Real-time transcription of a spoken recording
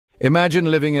Imagine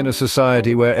living in a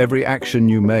society where every action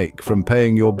you make, from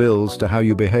paying your bills to how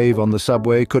you behave on the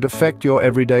subway, could affect your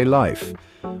everyday life.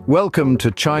 Welcome to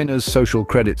China's social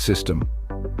credit system.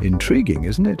 Intriguing,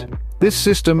 isn't it? This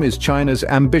system is China's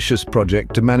ambitious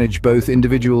project to manage both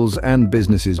individuals and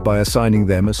businesses by assigning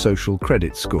them a social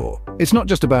credit score. It's not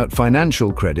just about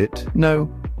financial credit, no,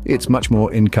 it's much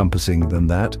more encompassing than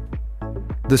that.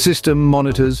 The system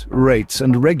monitors, rates,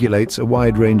 and regulates a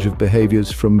wide range of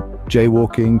behaviors, from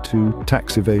jaywalking to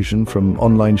tax evasion, from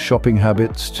online shopping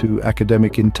habits to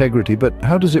academic integrity. But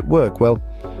how does it work? Well,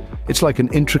 it's like an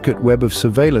intricate web of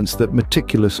surveillance that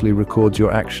meticulously records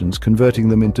your actions, converting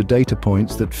them into data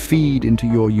points that feed into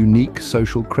your unique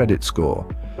social credit score.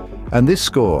 And this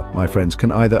score, my friends,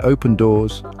 can either open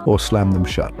doors or slam them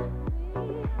shut.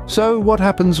 So what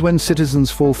happens when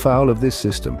citizens fall foul of this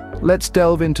system? Let's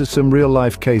delve into some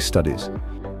real-life case studies.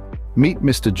 Meet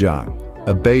Mr. Zhang,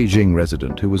 a Beijing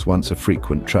resident who was once a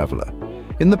frequent traveler.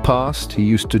 In the past, he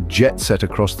used to jet-set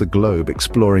across the globe,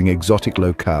 exploring exotic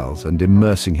locales and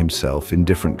immersing himself in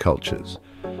different cultures.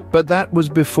 But that was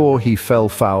before he fell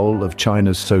foul of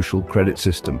China's social credit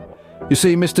system. You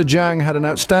see, Mr. Zhang had an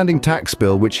outstanding tax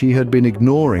bill which he had been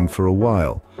ignoring for a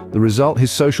while. The result,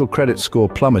 his social credit score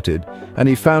plummeted, and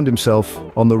he found himself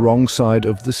on the wrong side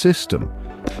of the system.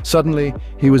 Suddenly,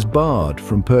 he was barred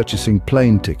from purchasing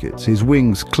plane tickets, his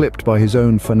wings clipped by his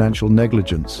own financial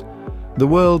negligence. The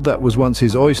world that was once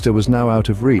his oyster was now out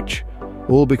of reach,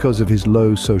 all because of his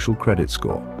low social credit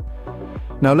score.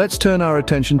 Now let's turn our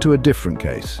attention to a different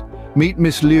case. Meet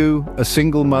Miss Liu, a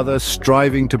single mother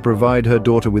striving to provide her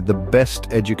daughter with the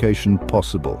best education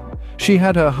possible. She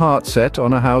had her heart set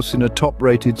on a house in a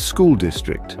top-rated school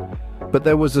district. But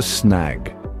there was a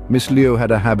snag. Miss Liu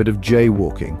had a habit of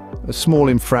jaywalking, a small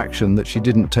infraction that she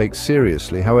didn't take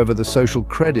seriously. However, the social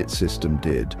credit system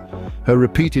did. Her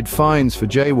repeated fines for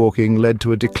jaywalking led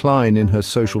to a decline in her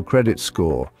social credit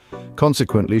score.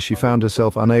 Consequently, she found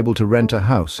herself unable to rent a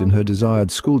house in her desired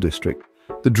school district.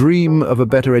 The dream of a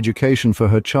better education for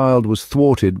her child was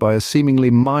thwarted by a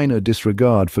seemingly minor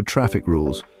disregard for traffic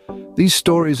rules. These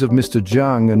stories of Mr.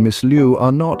 Zhang and Miss Liu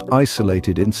are not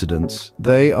isolated incidents.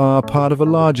 They are part of a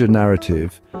larger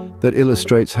narrative that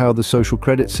illustrates how the social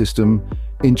credit system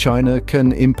in China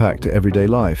can impact everyday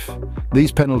life.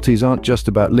 These penalties aren't just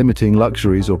about limiting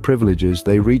luxuries or privileges,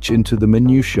 they reach into the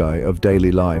minutiae of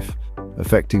daily life,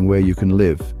 affecting where you can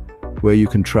live, where you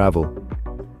can travel,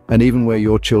 and even where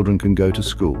your children can go to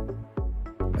school.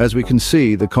 As we can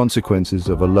see, the consequences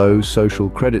of a low social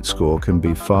credit score can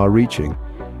be far-reaching,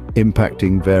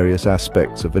 impacting various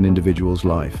aspects of an individual's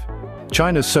life.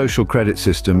 China's social credit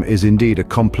system is indeed a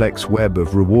complex web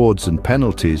of rewards and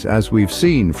penalties, as we've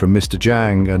seen from Mr.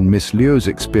 Zhang and Miss Liu's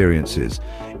experiences.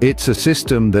 It's a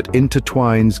system that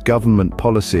intertwines government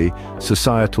policy,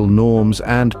 societal norms,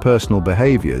 and personal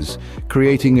behaviors,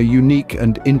 creating a unique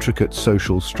and intricate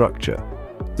social structure.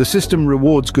 The system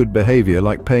rewards good behavior,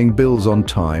 like paying bills on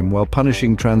time, while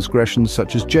punishing transgressions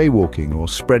such as jaywalking or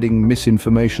spreading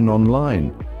misinformation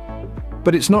online.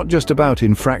 But it's not just about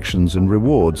infractions and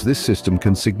rewards. This system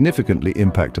can significantly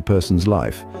impact a person's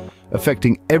life,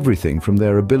 affecting everything from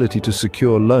their ability to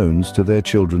secure loans to their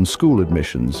children's school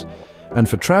admissions. And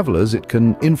for travelers, it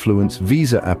can influence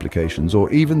visa applications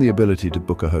or even the ability to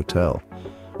book a hotel.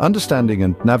 Understanding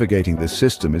and navigating this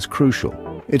system is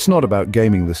crucial. It's not about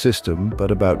gaming the system,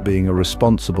 but about being a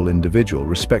responsible individual,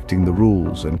 respecting the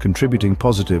rules and contributing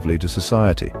positively to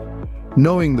society.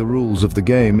 Knowing the rules of the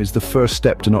game is the first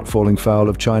step to not falling foul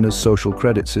of China's social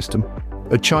credit system.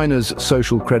 China's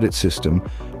social credit system,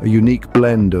 a unique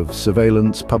blend of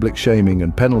surveillance, public shaming,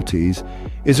 and penalties,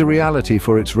 is a reality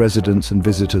for its residents and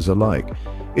visitors alike.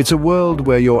 It's a world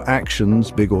where your actions,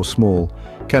 big or small,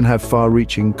 can have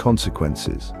far-reaching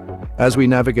consequences. As we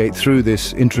navigate through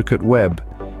this intricate web,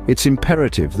 it's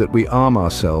imperative that we arm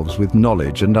ourselves with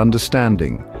knowledge and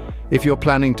understanding. If you're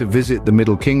planning to visit the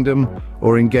Middle Kingdom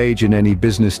or engage in any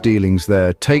business dealings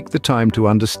there, take the time to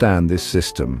understand this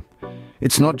system.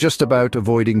 It's not just about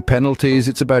avoiding penalties,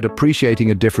 it's about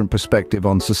appreciating a different perspective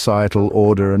on societal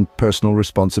order and personal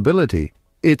responsibility.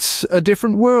 It's a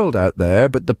different world out there,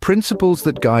 but the principles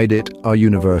that guide it are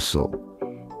universal.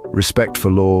 Respect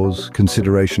for laws,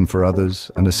 consideration for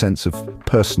others, and a sense of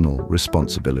personal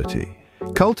responsibility.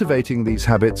 Cultivating these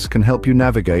habits can help you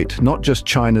navigate not just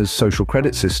China's social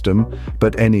credit system,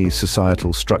 but any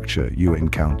societal structure you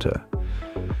encounter.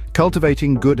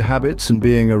 Cultivating good habits and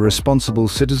being a responsible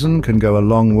citizen can go a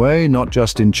long way, not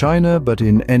just in China, but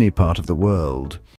in any part of the world.